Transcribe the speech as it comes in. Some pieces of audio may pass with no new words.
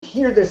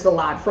hear this a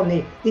lot from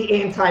the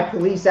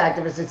anti-police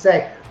activists that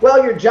say,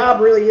 well, your job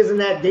really isn't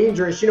that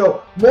dangerous.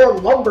 More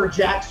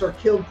lumberjacks are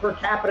killed per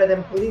capita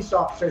than police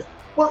officers.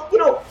 Well,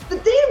 the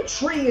damn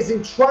tree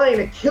isn't trying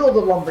to kill the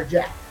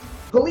lumberjack.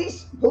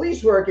 Police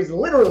work is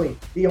literally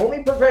the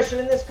only profession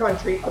in this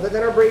country, other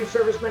than our brave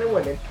servicemen and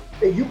women,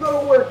 that you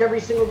go to work every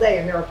single day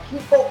and there are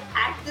people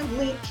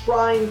actively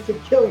trying to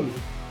kill you.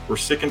 We're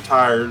sick and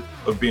tired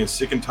of being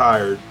sick and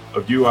tired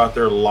of you out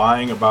there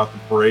lying about the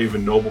brave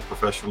and noble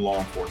profession of law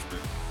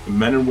enforcement. The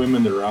men and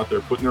women that are out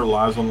there putting their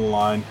lives on the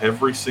line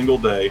every single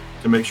day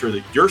to make sure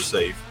that you're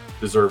safe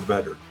deserve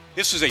better.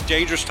 This is a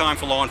dangerous time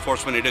for law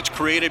enforcement, and it's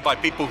created by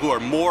people who are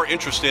more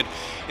interested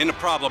in the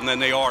problem than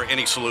they are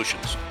any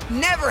solutions.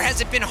 Never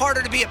has it been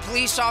harder to be a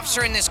police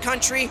officer in this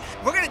country.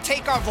 We're going to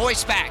take our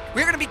voice back.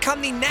 We're going to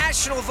become the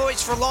national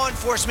voice for law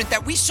enforcement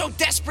that we so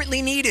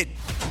desperately needed.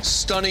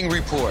 Stunning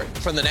report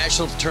from the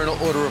National Fraternal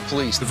Order of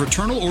Police. The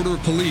Fraternal Order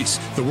of Police,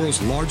 the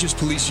world's largest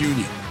police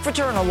union.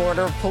 Fraternal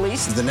Order of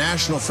Police. The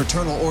National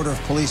Fraternal Order of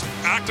Police.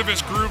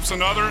 Activist groups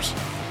and others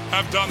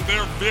have done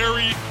their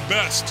very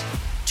best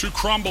to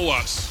crumble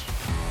us.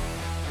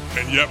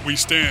 And yet we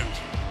stand.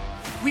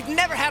 We've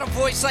never had a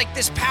voice like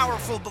this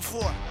powerful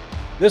before.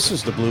 This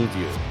is The Blue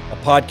View, a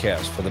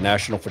podcast for the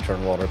National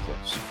Fraternal Order of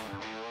Police.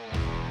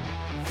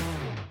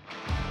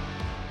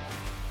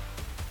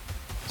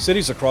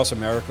 Cities across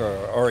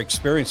America are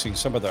experiencing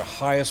some of the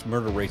highest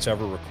murder rates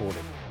ever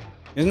recorded.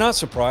 It's not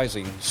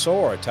surprising,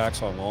 so are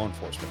attacks on law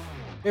enforcement.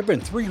 There have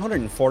been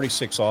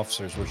 346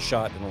 officers were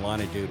shot in the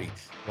line of duty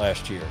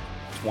last year,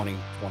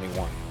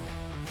 2021.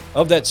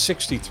 Of that,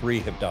 63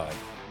 have died.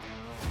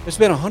 There's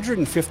been a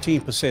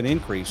 115%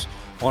 increase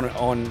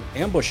on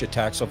ambush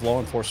attacks of law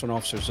enforcement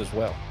officers as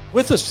well.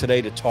 With us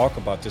today to talk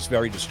about this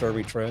very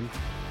disturbing trend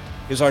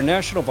is our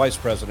National Vice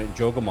President,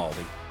 Joe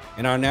Gamaldi,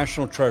 and our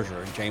National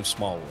Treasurer, James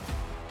Smallwood.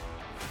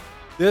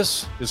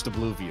 This is The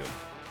Blue View.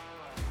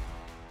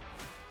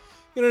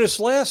 This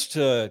last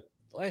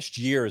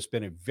year has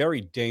been a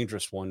very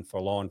dangerous one for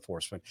law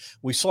enforcement.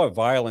 We saw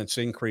violence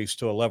increase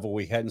to a level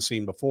we hadn't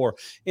seen before.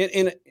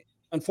 And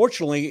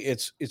unfortunately,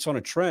 it's on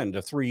a trend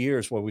of 3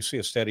 years where we see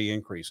a steady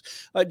increase.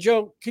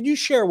 Joe, can you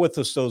share with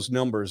us those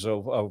numbers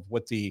of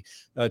what the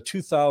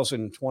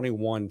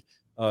 2021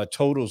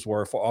 totals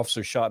were for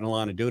officers shot in the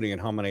line of duty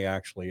and how many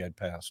actually had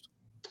passed?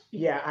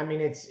 Yeah, I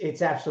mean,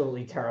 it's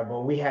absolutely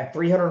terrible. We had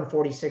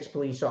 346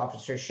 police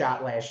officers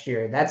shot last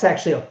year. That's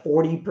actually a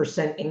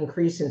 40%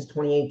 increase since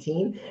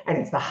 2018, and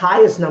it's the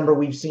highest number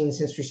we've seen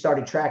since we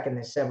started tracking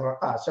this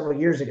several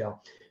years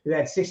ago. We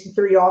had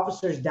 63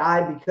 officers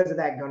die because of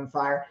that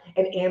gunfire,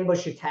 and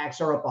ambush attacks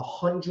are up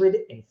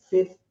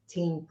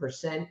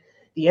 115%.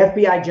 The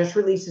FBI just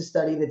released a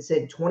study that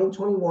said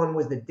 2021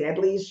 was the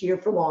deadliest year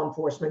for law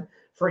enforcement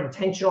for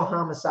intentional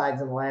homicides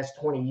in the last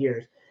 20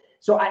 years.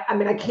 So, I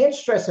can't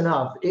stress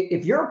enough,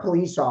 if you're a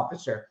police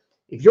officer,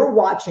 if you're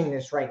watching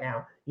this right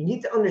now, you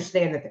need to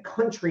understand that the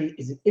country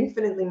is an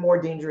infinitely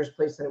more dangerous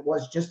place than it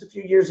was just a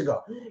few years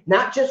ago,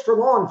 not just for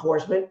law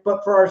enforcement,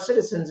 but for our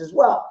citizens as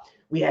well.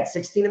 We had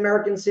 16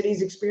 American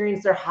cities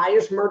experience their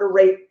highest murder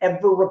rate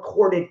ever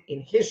recorded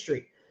in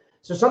history.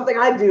 So something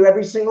I do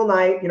every single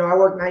night, I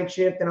work night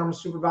shift and I'm a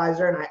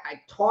supervisor, and I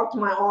talk to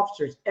my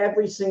officers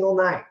every single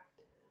night.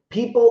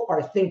 People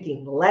are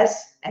thinking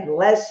less and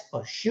less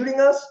of shooting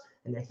us,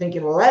 and they're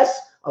thinking less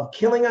of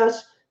killing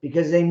us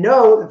because they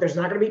know that there's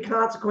not going to be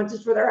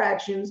consequences for their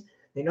actions.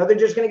 They know they're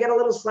just going to get a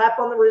little slap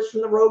on the wrist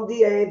from the rogue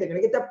DA. They're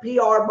going to get their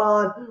PR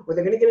bond, or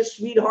they're going to get a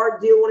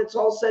sweetheart deal when it's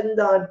all said and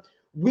done.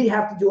 We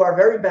have to do our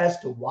very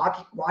best to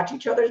watch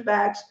each other's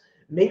backs,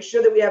 make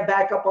sure that we have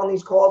backup on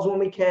these calls when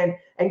we can,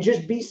 and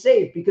just be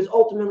safe, because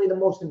ultimately the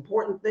most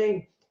important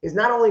thing is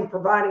not only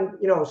providing,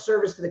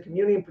 service to the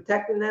community and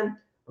protecting them,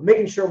 but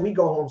making sure we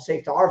go home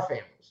safe to our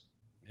families.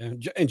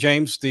 And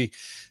James,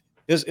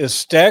 as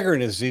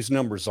staggering as these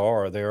numbers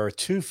are, there are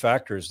two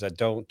factors that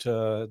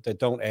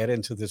don't add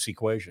into this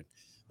equation.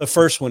 The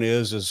first one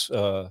is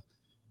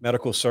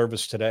medical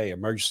service today,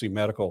 emergency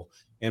medical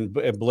and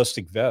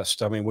ballistic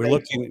vest. I mean, we're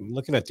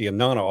looking at the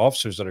amount of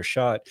officers that are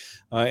shot,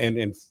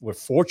 and we're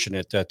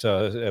fortunate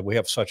that we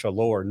have such a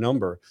lower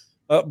number.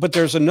 But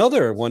there's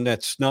another one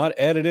that's not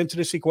added into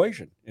this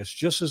equation. It's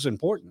just as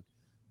important,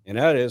 and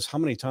that is how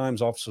many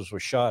times officers were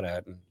shot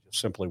at and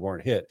simply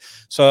weren't hit.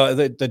 So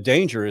the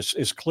danger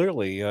is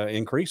clearly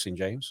increasing,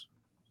 James.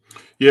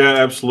 Yeah,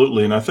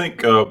 absolutely. And I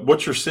think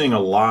what you're seeing a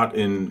lot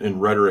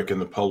in rhetoric in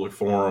the public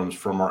forums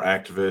from our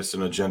activists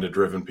and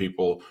agenda-driven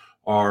people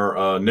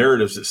are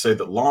narratives that say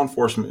that law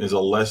enforcement is a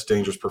less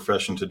dangerous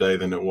profession today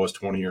than it was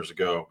 20 years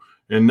ago.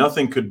 And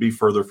nothing could be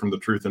further from the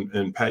truth.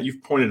 And Pat,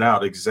 you've pointed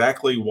out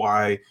exactly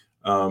why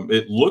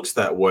it looks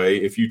that way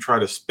if you try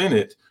to spin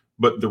it.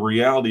 But the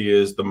reality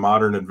is the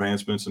modern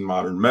advancements in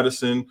modern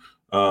medicine,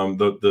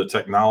 the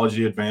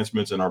technology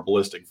advancements in our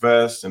ballistic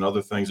vests and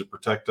other things that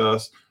protect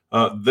us,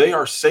 they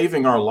are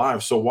saving our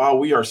lives. So while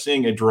we are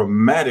seeing a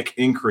dramatic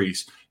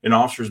increase in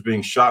officers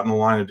being shot in the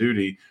line of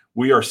duty,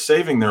 we are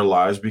saving their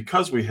lives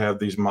because we have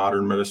these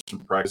modern medicine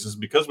practices,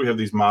 because we have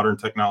these modern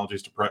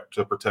technologies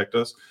to protect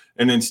us.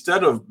 And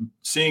instead of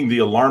seeing the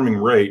alarming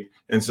rate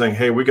and saying,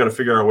 hey, we got to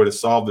figure out a way to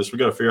solve this, we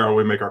got to figure out a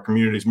way to make our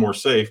communities more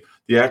safe,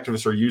 the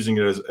activists are using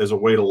it as a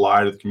way to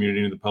lie to the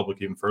community and the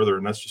public even further.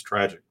 And that's just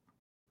tragic.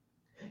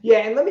 Yeah,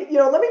 and let me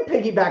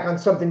piggyback on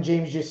something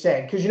James just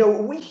said, because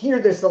we hear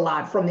this a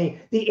lot from the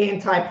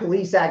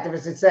anti-police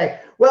activists that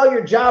say, well,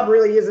 your job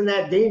really isn't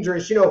that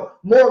dangerous.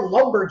 More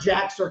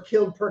lumberjacks are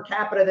killed per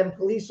capita than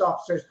police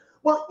officers.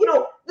 Well,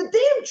 the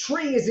damn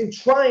tree isn't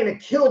trying to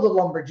kill the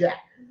lumberjack.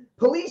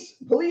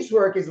 Police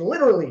work is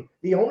literally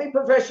the only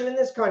profession in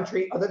this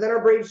country, other than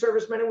our brave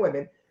servicemen and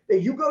women,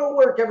 that you go to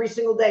work every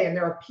single day and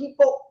there are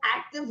people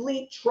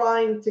actively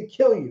trying to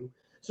kill you.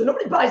 So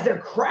nobody buys their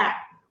crap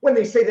when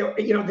they say that,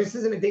 this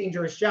isn't a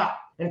dangerous job.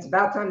 And it's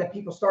about time that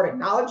people start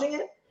acknowledging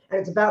it. And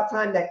it's about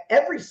time that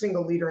every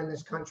single leader in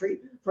this country,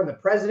 from the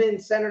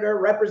president, senator,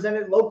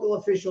 representative, local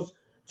officials,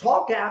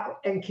 talk out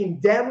and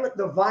condemn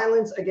the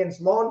violence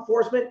against law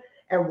enforcement.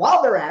 And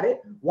while they're at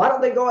it, why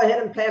don't they go ahead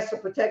and pass the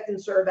Protect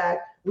and Serve Act,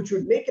 which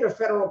would make it a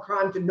federal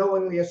crime to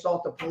knowingly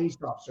assault a police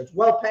officer? It's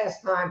well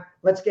past time.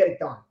 Let's get it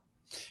done.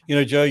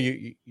 Joe,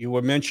 you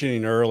were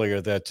mentioning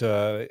earlier that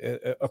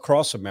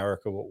across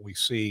America, what we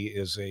see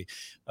is a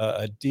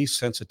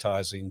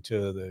desensitizing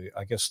to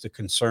the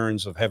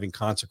concerns of having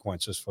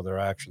consequences for their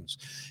actions,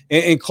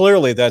 and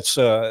clearly that's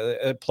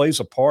it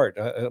plays a part.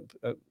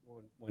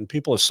 When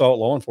people assault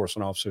law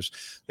enforcement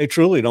officers, they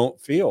truly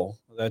don't feel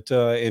that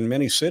in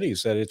many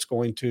cities that it's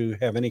going to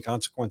have any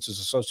consequences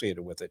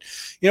associated with it.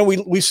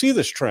 We see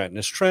this trend.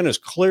 This trend is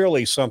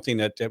clearly something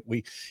that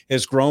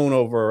has grown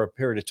over a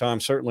period of time,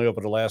 certainly over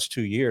the last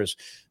 2 years.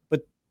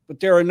 But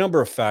there are a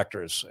number of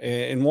factors,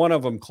 and one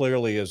of them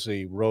clearly is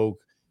the rogue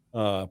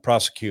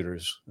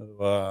prosecutors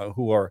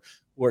who are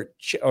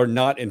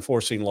not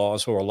enforcing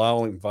laws, who are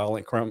allowing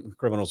violent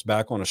criminals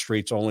back on the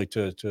streets only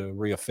to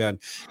reoffend.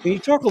 Can you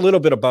talk a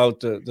little bit about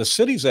the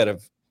cities that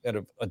have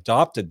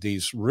adopted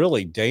these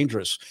really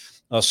dangerous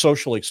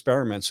social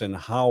experiments and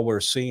how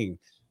we're seeing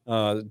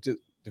the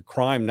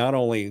crime, not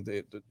only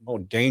the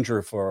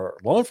danger for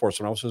law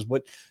enforcement officers,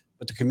 but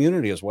the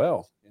community as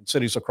well in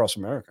cities across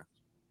America?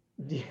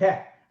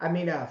 Yeah,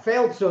 a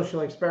failed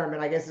social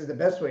experiment, I guess, is the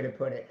best way to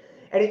put it.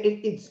 And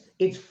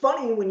it's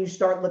funny when you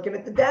start looking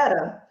at the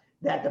data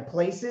that the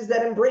places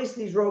that embrace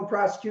these rogue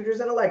prosecutors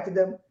and elected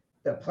them,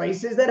 the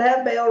places that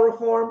have bail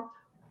reform,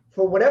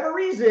 for whatever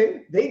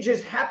reason, they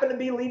just happen to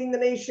be leading the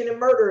nation in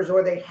murders,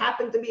 or they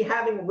happen to be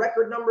having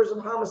record numbers of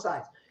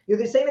homicides.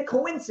 This ain't a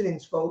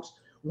coincidence, folks.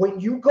 When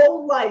you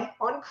go light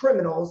on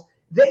criminals,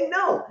 they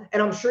know,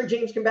 and I'm sure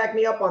James can back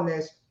me up on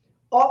this,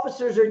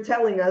 officers are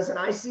telling us, and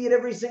I see it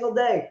every single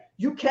day,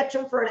 you catch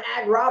them for an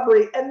ag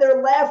robbery and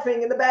they're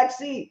laughing in the back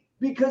seat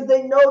because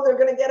they know they're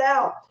going to get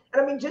out.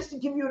 And just to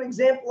give you an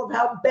example of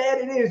how bad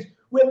it is,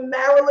 with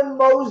Marilyn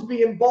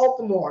Mosby in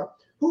Baltimore,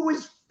 who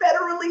is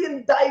federally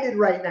indicted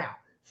right now,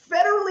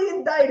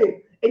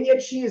 and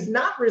yet she is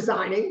not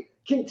resigning,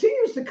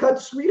 continues to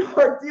cut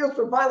sweetheart deals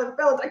for violent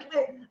felons.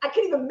 I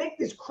can't even make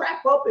this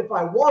crap up if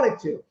I wanted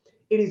to.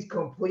 It is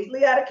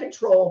completely out of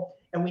control,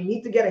 and we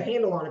need to get a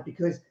handle on it,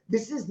 because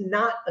this is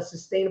not a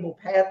sustainable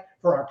path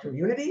for our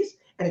communities,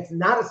 and it's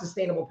not a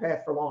sustainable path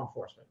for law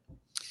enforcement.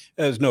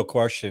 There's no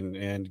question,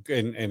 and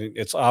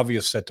it's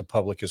obvious that the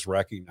public is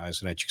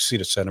recognizing that. You see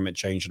the sentiment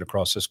changing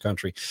across this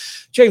country.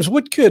 James,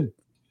 what could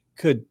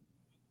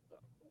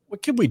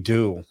we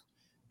do,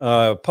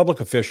 public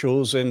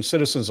officials and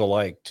citizens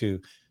alike, to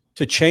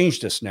change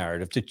this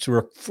narrative,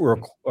 to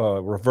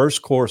reverse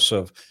course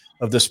of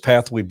this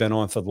path we've been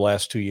on for the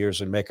last 2 years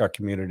and make our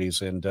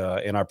communities and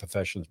our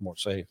professions more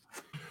safe?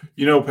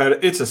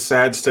 Pat, it's a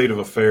sad state of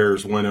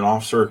affairs when an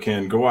officer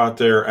can go out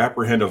there,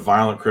 apprehend a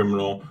violent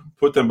criminal,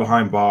 put them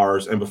behind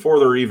bars, and before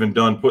they're even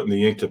done putting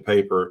the ink to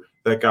paper,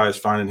 that guy is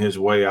finding his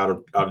way out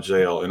of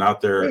jail and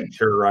out there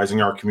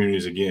terrorizing our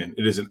communities again.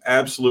 It is an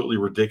absolutely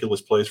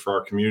ridiculous place for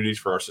our communities,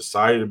 for our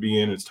society to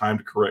be in. It's time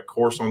to correct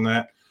course on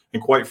that.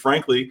 And quite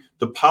frankly,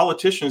 the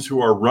politicians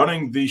who are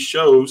running these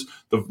shows,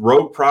 the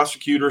rogue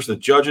prosecutors, the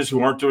judges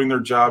who aren't doing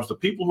their jobs, the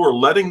people who are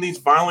letting these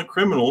violent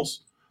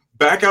criminals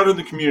back out in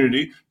the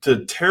community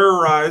to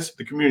terrorize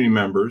the community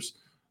members,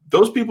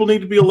 those people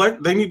need to be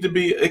elected. They need to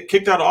be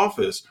kicked out of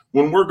office.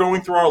 When we're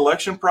going through our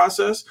election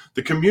process,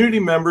 the community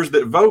members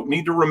that vote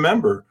need to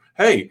remember,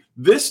 hey,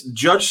 this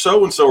judge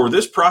so-and-so or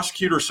this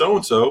prosecutor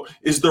so-and-so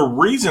is the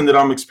reason that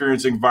I'm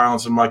experiencing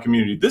violence in my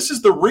community. This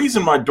is the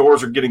reason my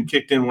doors are getting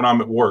kicked in when I'm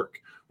at work.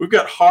 We've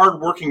got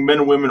hardworking men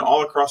and women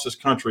all across this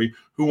country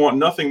who want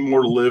nothing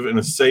more to live in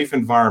a safe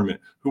environment,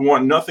 who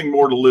want nothing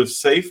more to live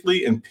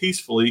safely and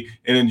peacefully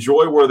and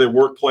enjoy where they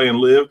work, play, and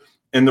live.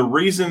 And the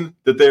reason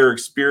that they are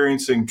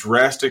experiencing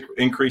drastic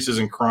increases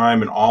in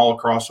crime in all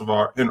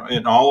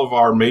of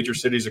our major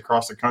cities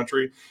across the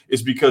country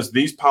is because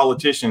these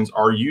politicians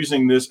are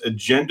using this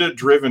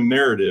agenda-driven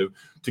narrative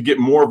to get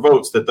more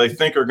votes that they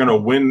think are going to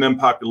win them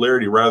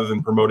popularity rather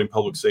than promoting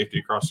public safety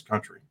across the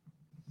country.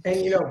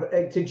 And,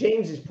 to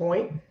James's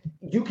point,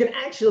 you can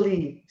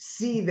actually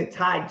see the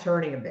tide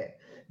turning a bit.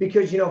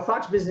 because,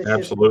 Fox Business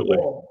just Absolutely.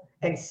 polled,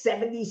 and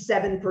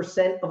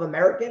 77% of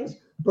Americans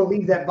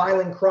believe that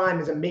violent crime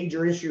is a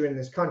major issue in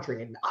this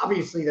country. And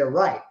obviously they're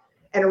right.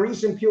 And a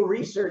recent Pew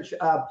Research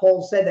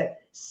poll said that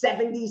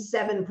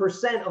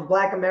 77% of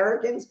Black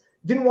Americans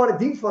didn't want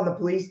to defund the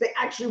police. They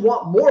actually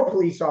want more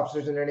police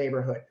officers in their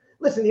neighborhood.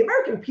 Listen, the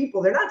American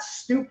people, they're not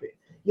stupid.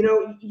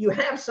 You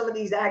have some of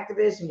these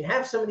activists and you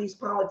have some of these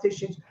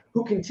politicians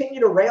who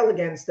continue to rail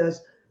against us,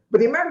 but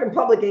the American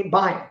public ain't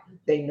buying.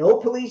 They know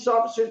police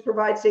officers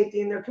provide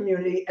safety in their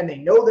community, and they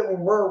know that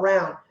when we're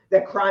around,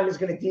 that crime is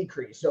going to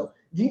decrease. So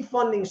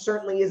defunding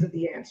certainly isn't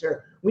the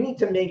answer. We need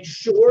to make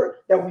sure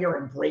that we are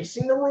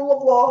embracing the rule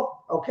of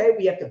law. Okay,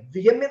 we have to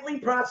vehemently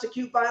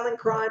prosecute violent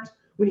crimes.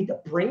 We need to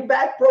bring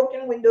back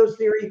broken windows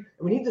theory, and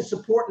we need to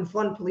support and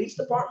fund police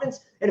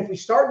departments. And if we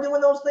start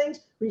doing those things,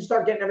 we can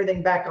start getting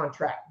everything back on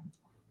track.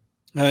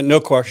 No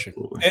question.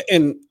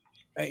 And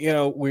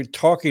we're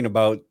talking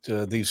about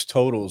these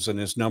totals and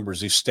these numbers,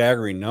 these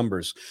staggering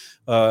numbers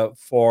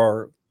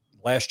for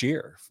last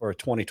year, for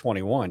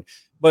 2021.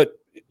 But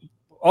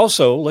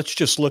also, let's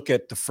just look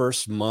at the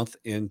first month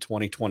in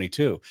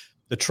 2022.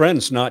 The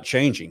trend's not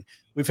changing.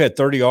 We've had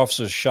 30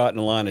 officers shot in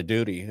the line of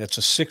duty. That's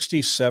a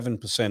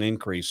 67%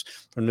 increase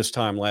from this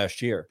time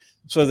last year.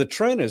 So the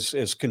trend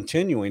is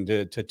continuing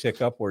to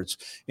tick upwards,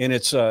 and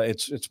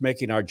it's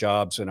making our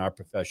jobs and our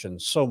profession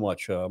so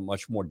much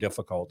more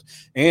difficult,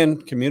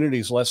 and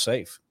communities less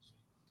safe.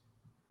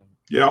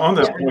 Yeah, on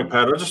that point,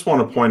 Pat, I just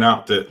want to point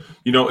out that,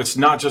 it's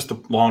not just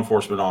the law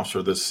enforcement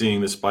officer that's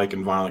seeing the spike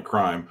in violent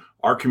crime.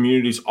 Our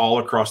communities all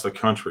across the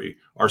country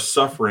are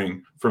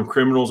suffering from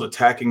criminals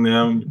attacking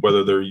them,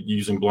 whether they're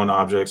using blunt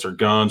objects or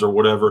guns or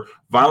whatever.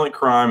 Violent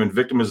crime and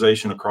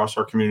victimization across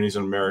our communities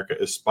in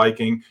America is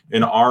spiking,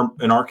 and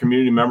our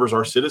community members,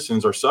 our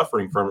citizens, are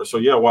suffering from it. So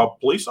yeah, while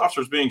police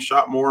officers being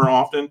shot more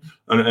often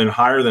and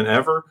higher than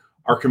ever,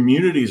 our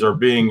communities are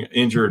being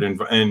injured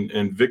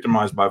and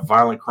victimized by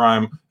violent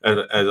crime at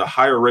a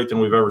higher rate than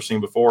we've ever seen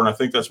before. And I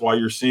think that's why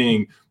you're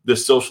seeing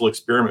this social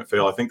experiment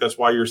fail. I think that's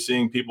why you're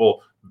seeing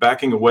people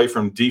backing away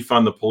from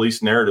defund the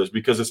police narratives,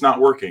 because it's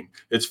not working.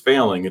 It's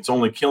failing. It's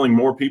only killing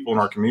more people in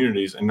our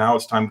communities. And now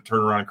it's time to turn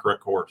around and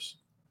correct course.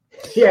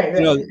 Yeah,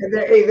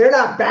 they're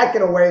not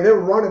backing away. They're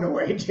running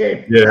away,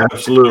 James. Yeah,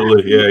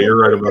 absolutely. Yeah, you're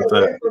right about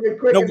that.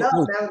 Quick enough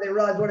now that they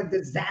realize what a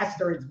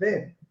disaster it's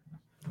been.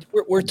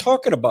 We're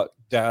talking about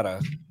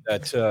data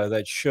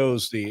that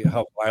shows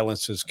how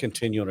violence is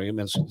continuing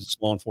against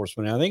law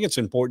enforcement. And I think it's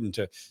important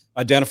to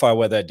identify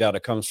where that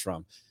data comes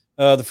from.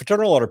 The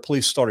Fraternal Order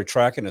Police started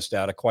tracking this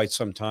data quite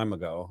some time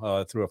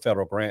ago through a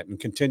federal grant, and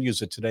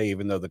continues it today,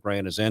 even though the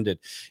grant has ended.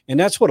 And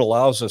that's what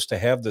allows us to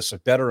have this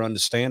better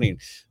understanding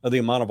of the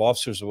amount of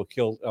officers that were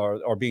killed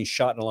or being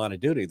shot in the line of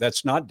duty.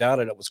 That's not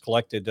data that was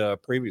collected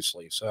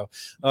previously. So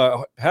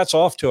hats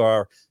off to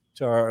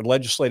our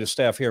legislative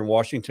staff here in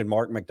Washington,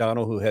 Mark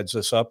McDonald, who heads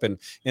this up, and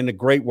the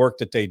great work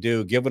that they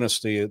do, giving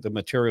us the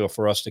material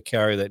for us to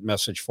carry that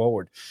message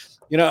forward.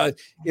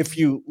 If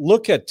you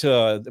look at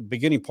the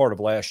beginning part of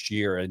last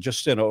year, and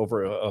just in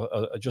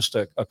just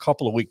a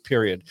couple of week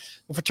period,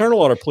 the Fraternal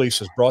Order Police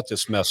has brought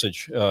this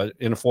message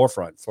in the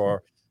forefront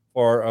for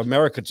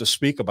America to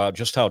speak about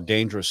just how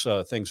dangerous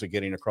things are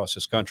getting across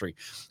this country.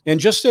 And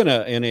just in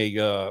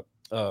a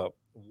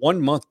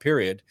 1 month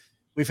period,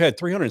 we've had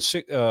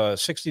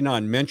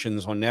 369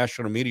 mentions on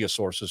national media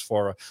sources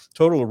for a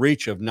total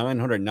reach of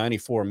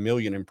 994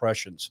 million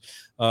impressions.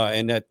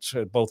 And that's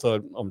both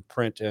on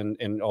print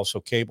and also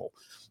cable.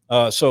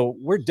 So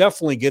we're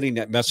definitely getting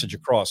that message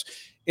across.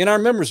 And our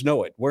members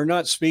know it. We're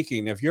not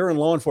speaking. If you're in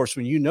law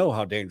enforcement, you know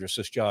how dangerous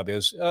this job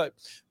is.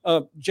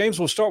 James,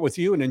 we'll start with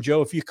you. And then,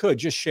 Joe, if you could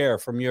just share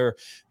from your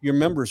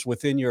members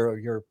within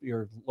your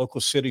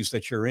local cities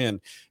that you're in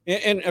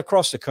and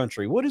across the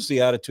country, what is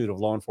the attitude of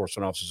law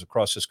enforcement officers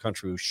across this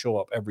country who show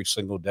up every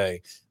single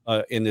day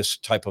in this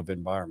type of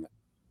environment?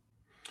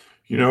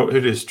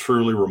 It is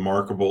truly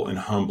remarkable and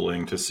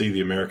humbling to see the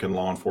American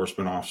law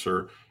enforcement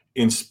officer,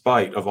 in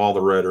spite of all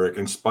the rhetoric,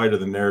 in spite of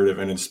the narrative,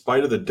 and in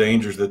spite of the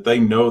dangers that they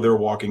know they're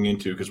walking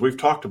into. Because we've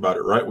talked about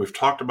it, right? We've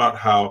talked about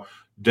how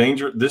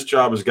this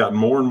job has gotten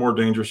more and more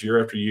dangerous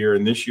year after year.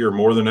 And this year,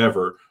 more than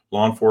ever,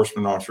 law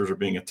enforcement officers are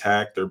being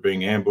attacked. They're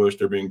being ambushed.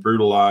 They're being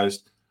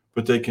brutalized.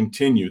 But they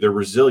continue. They're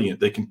resilient.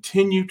 They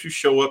continue to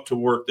show up to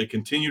work. They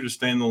continue to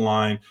stay in the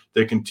line.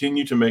 They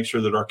continue to make sure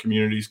that our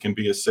communities can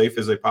be as safe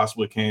as they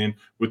possibly can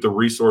with the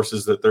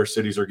resources that their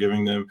cities are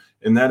giving them.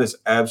 And that is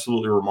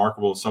absolutely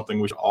remarkable. It's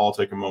something we should all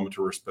take a moment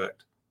to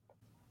respect.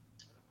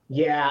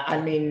 Yeah, I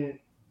mean,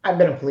 I've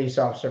been a police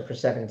officer for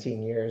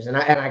 17 years, and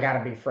I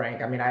got to be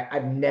frank. I mean,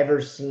 I've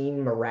never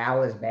seen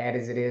morale as bad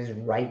as it is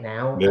right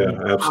now. Yeah,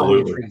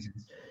 absolutely.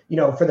 Reasons.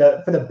 For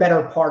the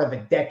better part of a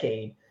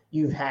decade,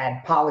 you've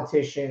had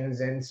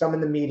politicians and some in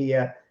the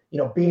media,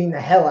 beating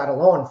the hell out of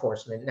law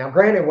enforcement. Now,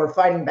 granted, we're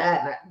fighting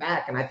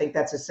back, and I think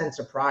that's a sense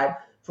of pride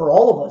for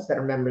all of us that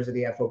are members of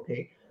the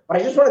FOP. But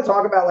I just want to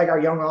talk about our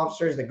young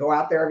officers that go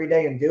out there every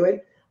day and do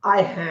it.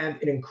 I have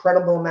an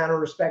incredible amount of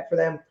respect for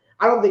them.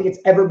 I don't think it's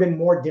ever been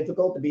more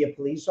difficult to be a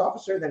police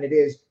officer than it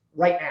is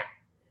right now.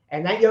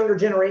 And that younger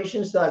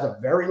generation still has a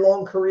very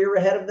long career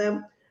ahead of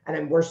them. And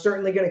then we're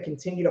certainly going to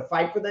continue to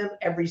fight for them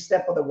every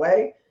step of the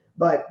way.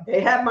 But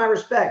they have my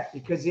respect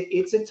because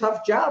it's a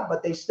tough job,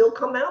 but they still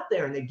come out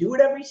there and they do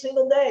it every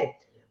single day.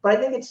 But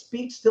I think it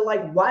speaks to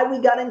like why we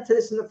got into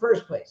this in the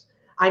first place.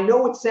 I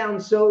know it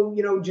sounds so,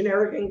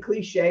 generic and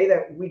cliche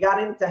that we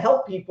got in to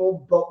help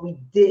people, but we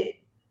did.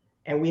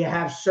 And we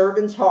have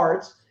servants'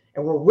 hearts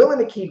and we're willing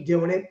to keep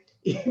doing it,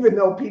 even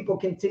though people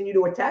continue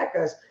to attack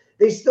us.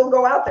 They still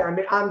go out there. I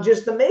mean, I'm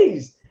just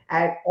amazed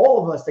at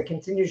all of us that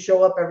continue to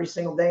show up every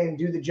single day and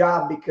do the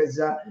job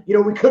because,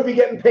 we could be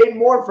getting paid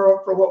more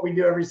for what we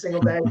do every single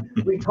day.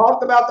 We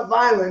talked about the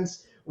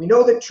violence. We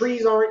know that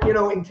trees aren't,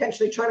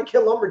 intentionally trying to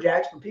kill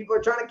lumberjacks, but people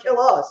are trying to kill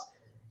us.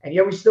 And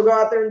yet we still go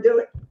out there and do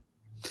it.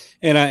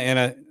 And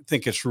I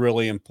think it's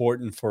really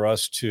important for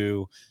us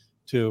to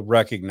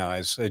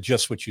recognize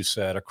just what you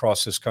said.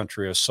 Across this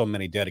country are so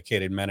many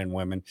dedicated men and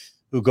women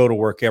who go to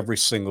work every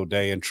single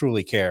day and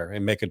truly care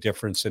and make a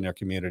difference in their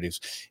communities.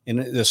 And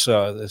this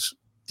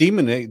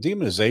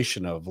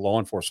demonization of law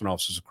enforcement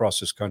officers across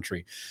this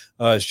country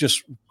is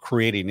just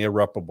creating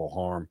irreparable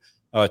harm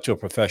to a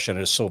profession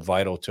that is so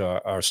vital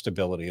to our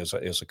stability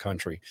as a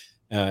country.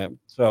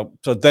 So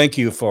thank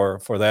you for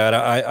that.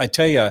 I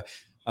tell you,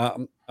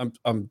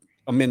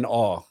 I'm in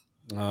awe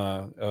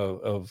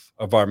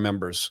of our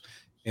members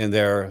and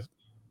their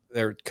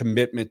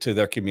commitment to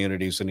their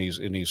communities in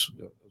these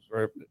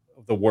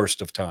the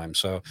worst of times.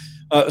 So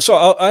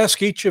I'll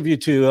ask each of you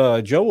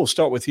to, Joe, we'll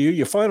start with you.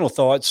 Your final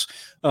thoughts.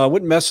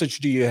 What message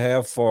do you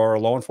have for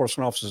law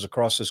enforcement officers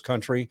across this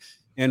country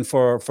and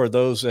for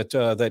those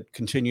that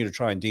continue to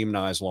try and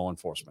demonize law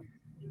enforcement?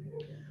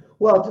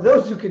 Well, to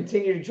those who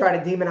continue to try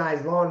to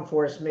demonize law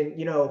enforcement,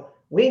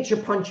 we ain't your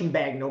punching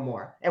bag no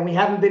more. And we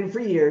haven't been for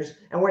years.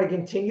 And we're going to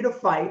continue to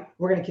fight.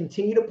 We're going to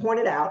continue to point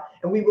it out.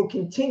 And we will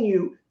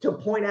continue to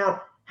point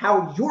out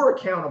how you're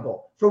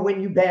accountable for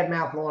when you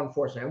badmouth law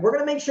enforcement. And we're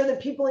going to make sure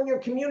that people in your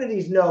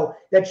communities know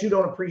that you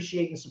don't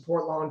appreciate and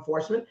support law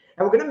enforcement.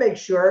 And we're going to make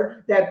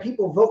sure that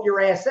people vote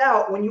your ass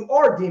out when you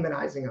are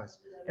demonizing us.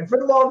 And for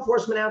the law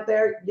enforcement out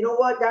there, you know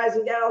what, guys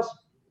and gals?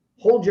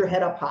 Hold your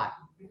head up high.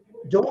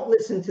 Don't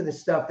listen to the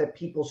stuff that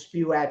people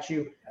spew at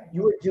you.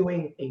 You are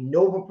doing a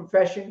noble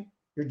profession.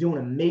 You're doing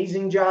an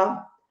amazing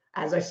job.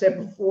 As I said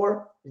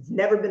before, it's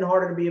never been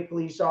harder to be a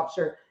police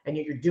officer, and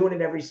yet you're doing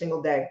it every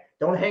single day.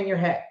 Don't hang your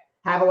head.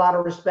 Have a lot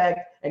of respect,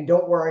 and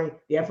don't worry.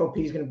 The FOP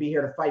is going to be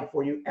here to fight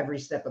for you every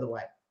step of the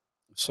way.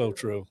 So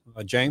true.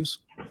 James?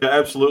 Yeah,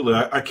 absolutely.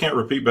 I can't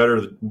repeat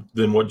better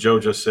than what Joe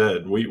just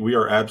said. We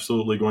are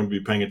absolutely going to be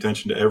paying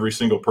attention to every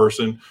single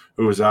person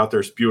who is out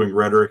there spewing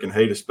rhetoric and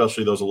hate,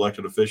 especially those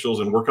elected officials,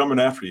 and we're coming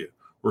after you.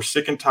 We're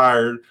sick and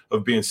tired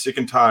of being sick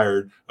and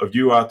tired of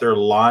you out there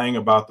lying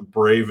about the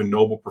brave and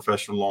noble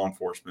professional law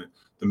enforcement,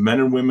 the men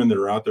and women that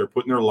are out there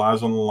putting their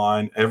lives on the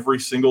line every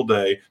single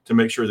day to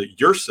make sure that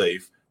you're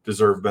safe,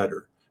 deserve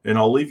better. And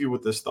I'll leave you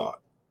with this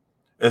thought.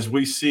 As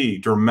we see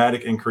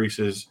dramatic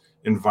increases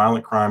in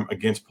violent crime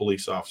against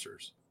police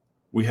officers,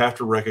 we have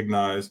to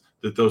recognize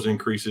that those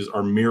increases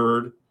are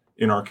mirrored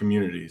in our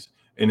communities.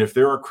 And if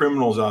there are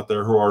criminals out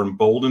there who are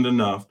emboldened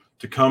enough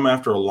to come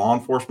after a law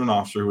enforcement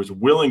officer who is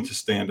willing to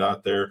stand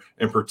out there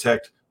and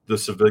protect the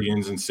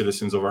civilians and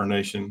citizens of our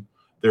nation,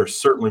 they're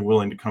certainly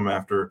willing to come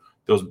after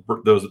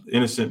those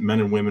innocent men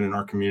and women in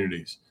our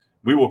communities.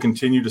 We will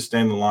continue to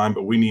stand in line,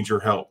 but we need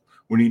your help.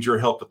 We need your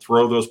help to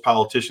throw those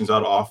politicians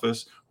out of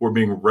office who are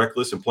being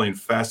reckless and playing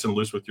fast and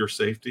loose with your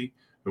safety.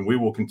 And we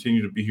will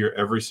continue to be here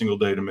every single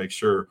day to make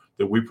sure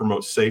that we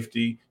promote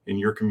safety in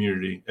your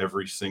community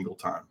every single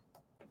time.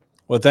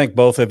 Well, thank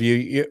both of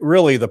you.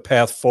 Really, the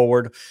path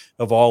forward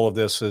of all of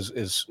this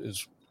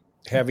is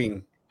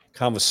having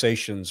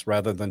conversations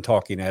rather than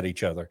talking at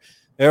each other.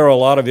 There are a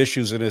lot of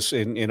issues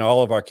in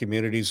all of our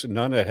communities,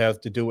 none that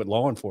have to do with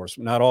law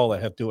enforcement, not all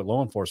that have to do with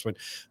law enforcement,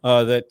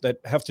 that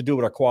have to do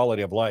with our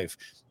quality of life.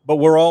 But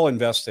we're all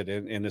invested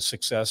in the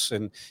success,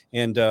 and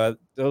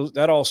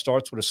that all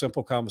starts with a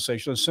simple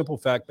conversation, a simple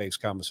fact-based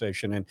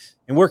conversation,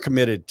 and we're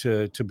committed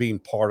to being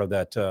part of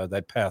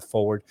that path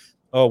forward.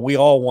 We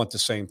all want the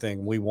same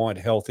thing. We want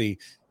healthy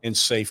and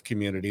safe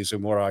communities,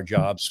 and want our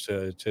jobs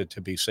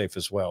to be safe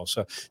as well.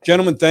 So,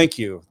 gentlemen, thank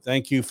you.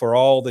 Thank you for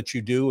all that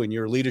you do and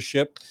your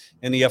leadership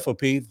in the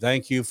FOP.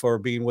 Thank you for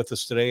being with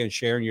us today and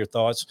sharing your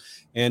thoughts.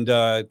 And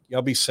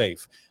y'all be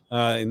safe.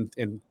 And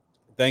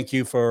thank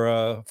you for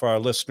our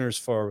listeners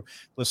for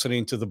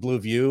listening to the Blue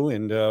View.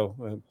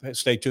 And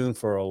stay tuned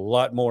for a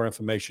lot more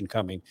information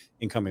coming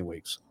in coming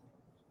weeks.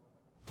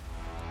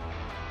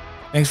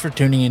 Thanks for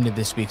tuning into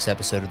this week's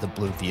episode of The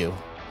Blue View,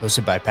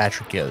 hosted by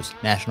Patrick Yos,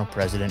 National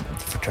President of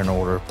the Fraternal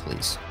Order of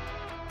Police.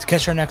 To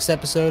catch our next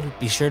episode,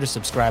 be sure to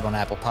subscribe on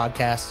Apple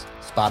Podcasts,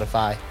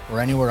 Spotify, or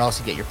anywhere else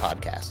you get your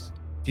podcasts.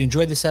 If you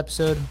enjoyed this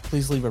episode,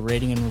 please leave a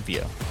rating and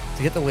review.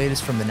 To get the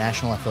latest from the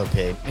National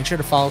FOP, make sure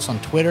to follow us on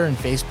Twitter and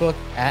Facebook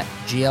at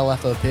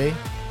GLFOP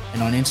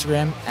and on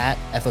Instagram at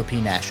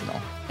FOP National.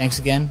 Thanks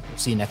again. We'll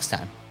see you next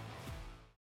time.